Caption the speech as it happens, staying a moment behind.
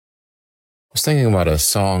Was thinking about a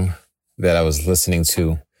song that I was listening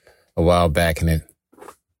to a while back, and it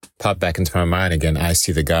popped back into my mind again. I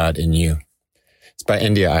See the God in You. It's by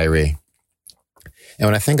India Arie. And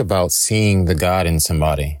when I think about seeing the God in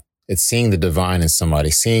somebody, it's seeing the divine in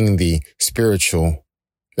somebody, seeing the spiritual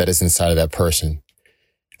that is inside of that person,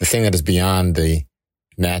 the thing that is beyond the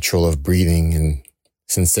natural of breathing and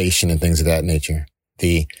sensation and things of that nature,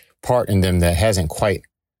 the part in them that hasn't quite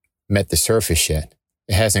met the surface yet.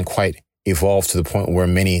 It hasn't quite evolved to the point where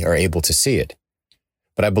many are able to see it.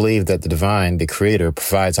 But I believe that the divine, the creator,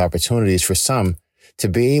 provides opportunities for some to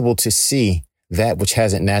be able to see that which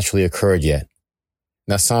hasn't naturally occurred yet.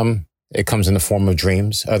 Now, some, it comes in the form of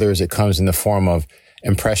dreams. Others, it comes in the form of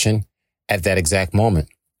impression at that exact moment.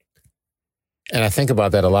 And I think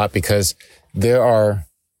about that a lot because there are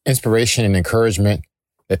inspiration and encouragement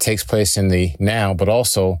that takes place in the now, but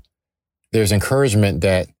also there's encouragement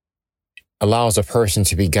that allows a person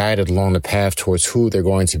to be guided along the path towards who they're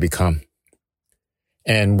going to become.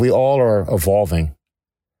 And we all are evolving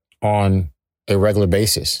on a regular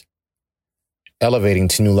basis, elevating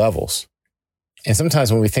to new levels. And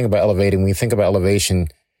sometimes when we think about elevating, we think about elevation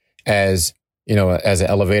as, as an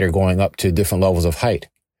elevator going up to different levels of height.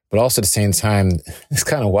 But also at the same time, it's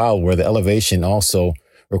kind of wild where the elevation also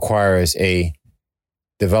requires a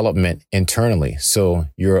development internally. So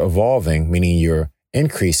you're evolving, meaning you're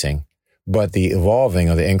increasing. But the evolving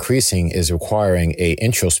or the increasing is requiring a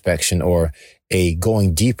introspection or a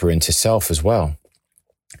going deeper into self as well.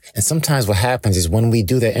 And sometimes what happens is when we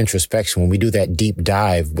do that introspection, when we do that deep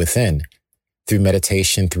dive within, through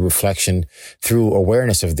meditation, through reflection, through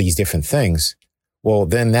awareness of these different things, well,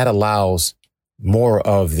 then that allows more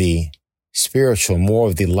of the spiritual, more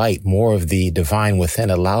of the light, more of the divine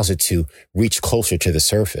within, allows it to reach closer to the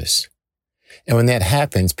surface. And when that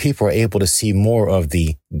happens, people are able to see more of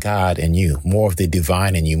the God in you, more of the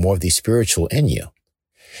divine in you, more of the spiritual in you.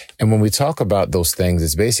 And when we talk about those things,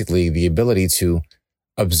 it's basically the ability to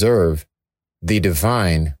observe the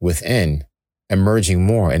divine within emerging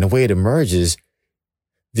more. And the way it emerges,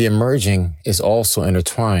 the emerging is also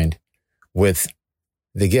intertwined with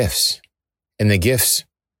the gifts. And the gifts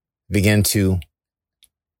begin to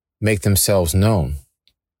make themselves known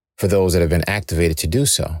for those that have been activated to do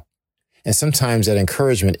so. And sometimes that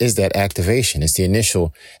encouragement is that activation. It's the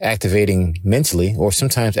initial activating mentally, or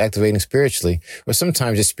sometimes activating spiritually, or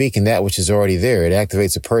sometimes just speaking that which is already there. It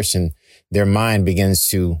activates a person. Their mind begins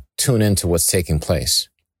to tune into what's taking place.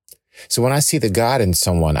 So when I see the God in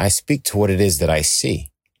someone, I speak to what it is that I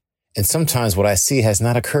see. And sometimes what I see has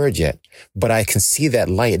not occurred yet, but I can see that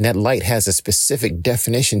light, and that light has a specific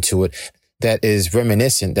definition to it that is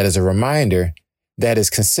reminiscent, that is a reminder, that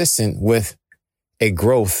is consistent with a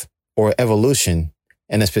growth or evolution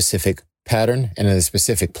in a specific pattern and in a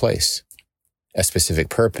specific place, a specific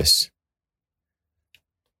purpose.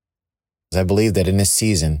 I believe that in this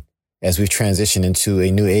season, as we transition into a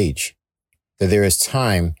new age, that there is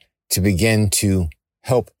time to begin to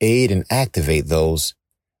help aid and activate those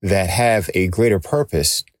that have a greater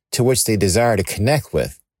purpose to which they desire to connect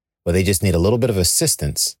with, but they just need a little bit of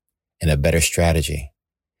assistance and a better strategy.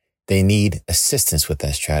 They need assistance with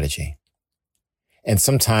that strategy. And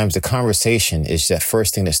sometimes the conversation is that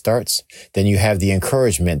first thing that starts. Then you have the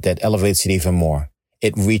encouragement that elevates it even more.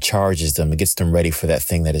 It recharges them. It gets them ready for that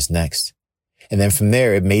thing that is next. And then from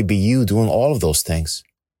there, it may be you doing all of those things.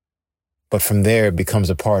 But from there, it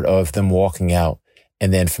becomes a part of them walking out.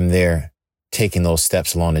 And then from there, taking those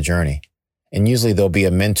steps along the journey. And usually there'll be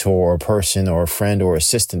a mentor or a person or a friend or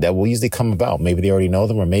assistant that will usually come about. Maybe they already know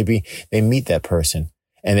them, or maybe they meet that person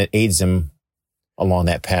and it aids them along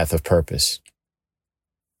that path of purpose.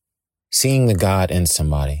 Seeing the God in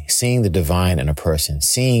somebody, seeing the divine in a person,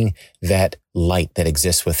 seeing that light that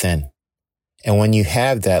exists within. And when you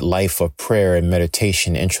have that life of prayer and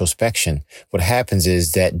meditation, introspection, what happens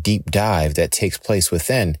is that deep dive that takes place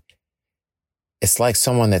within, it's like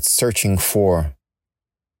someone that's searching for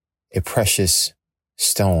a precious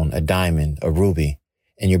stone, a diamond, a ruby,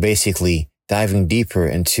 and you're basically diving deeper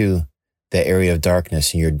into that area of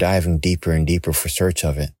darkness, and you're diving deeper and deeper for search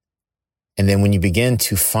of it. And then when you begin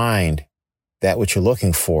to find that which you're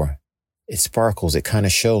looking for, it sparkles, it kind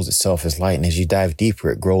of shows itself as light. And as you dive deeper,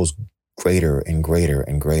 it grows greater and greater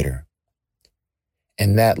and greater.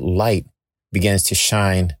 And that light begins to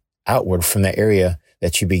shine outward from the area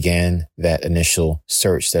that you began that initial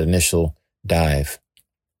search, that initial dive.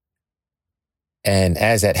 And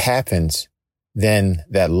as that happens, then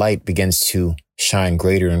that light begins to shine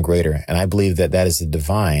greater and greater. And I believe that that is the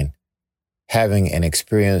divine having an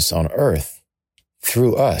experience on earth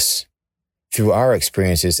through us, through our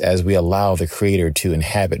experiences, as we allow the Creator to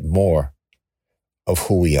inhabit more of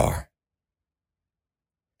who we are.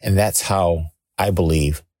 And that's how I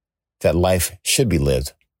believe that life should be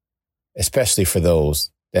lived, especially for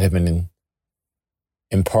those that have been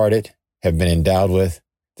imparted, have been endowed with,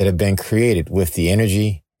 that have been created with the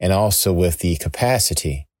energy and also with the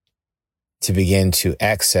capacity to begin to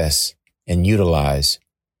access and utilize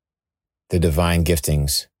the divine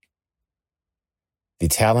giftings, the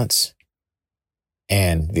talents,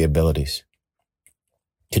 and the abilities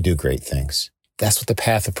to do great things. That's what the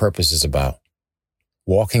path of purpose is about.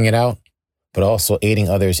 Walking it out, but also aiding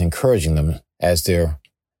others, encouraging them as they're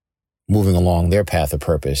moving along their path of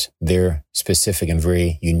purpose, their specific and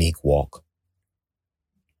very unique walk.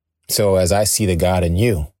 So as I see the God in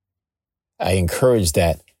you, I encourage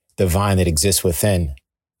that divine that exists within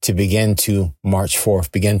to begin to march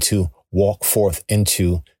forth, begin to walk forth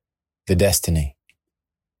into the destiny.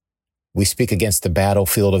 We speak against the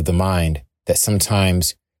battlefield of the mind that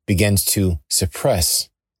sometimes begins to suppress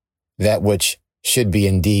that which should be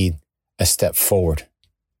indeed a step forward.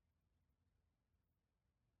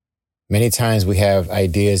 Many times we have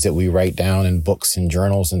ideas that we write down in books and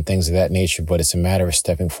journals and things of that nature, but it's a matter of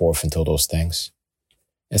stepping forth into those things.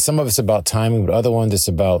 And some of it's about timing, but other ones it's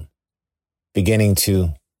about beginning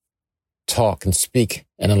to talk and speak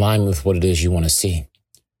in alignment with what it is you want to see.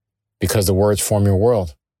 Because the words form your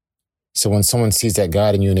world. So when someone sees that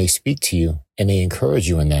God in you and they speak to you and they encourage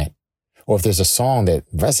you in that, or if there's a song that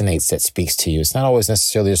resonates that speaks to you, it's not always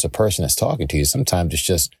necessarily just a person that's talking to you. Sometimes it's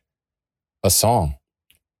just a song.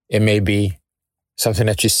 It may be something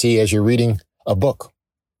that you see as you're reading a book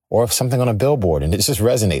or something on a billboard and it just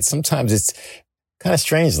resonates. Sometimes it's kind of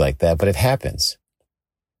strange like that, but it happens.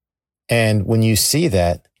 And when you see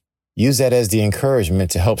that, use that as the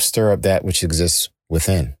encouragement to help stir up that which exists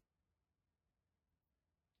within.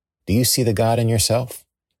 Do you see the God in yourself?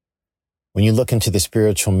 When you look into the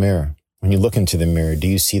spiritual mirror, when you look into the mirror, do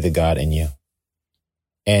you see the God in you?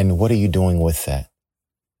 And what are you doing with that?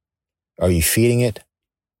 Are you feeding it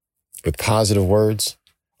with positive words?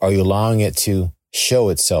 Are you allowing it to show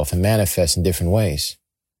itself and manifest in different ways?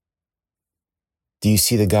 Do you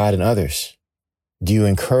see the God in others? Do you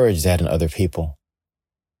encourage that in other people?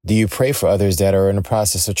 Do you pray for others that are in the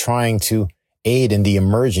process of trying to aid in the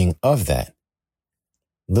emerging of that?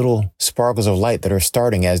 Little sparkles of light that are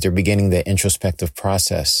starting as they're beginning the introspective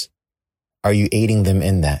process. Are you aiding them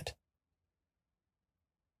in that?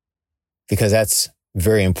 Because that's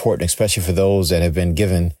very important, especially for those that have been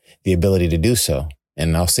given the ability to do so.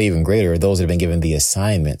 And I'll say even greater, those that have been given the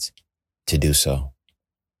assignment to do so.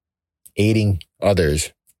 Aiding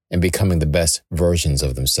others and becoming the best versions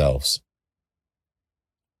of themselves.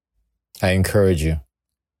 I encourage you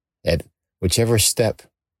at whichever step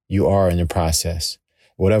you are in the process,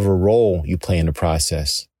 whatever role you play in the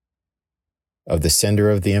process of the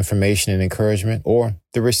sender of the information and encouragement or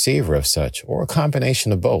the receiver of such, or a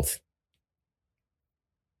combination of both.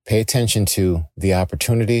 Pay attention to the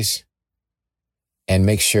opportunities and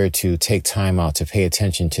make sure to take time out to pay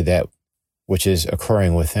attention to that which is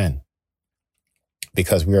occurring within.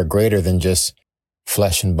 Because we are greater than just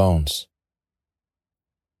flesh and bones.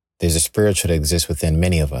 There's a spiritual that exists within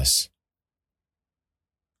many of us.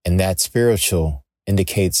 And that spiritual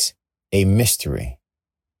indicates a mystery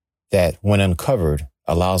that, when uncovered,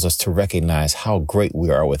 allows us to recognize how great we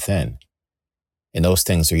are within. And those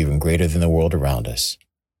things are even greater than the world around us.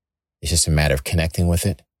 It's just a matter of connecting with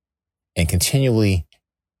it and continually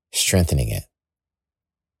strengthening it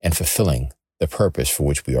and fulfilling the purpose for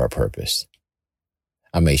which we are purposed.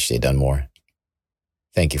 I'm H.J. Dunmore.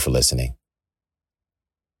 Thank you for listening.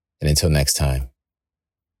 And until next time,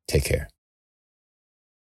 take care.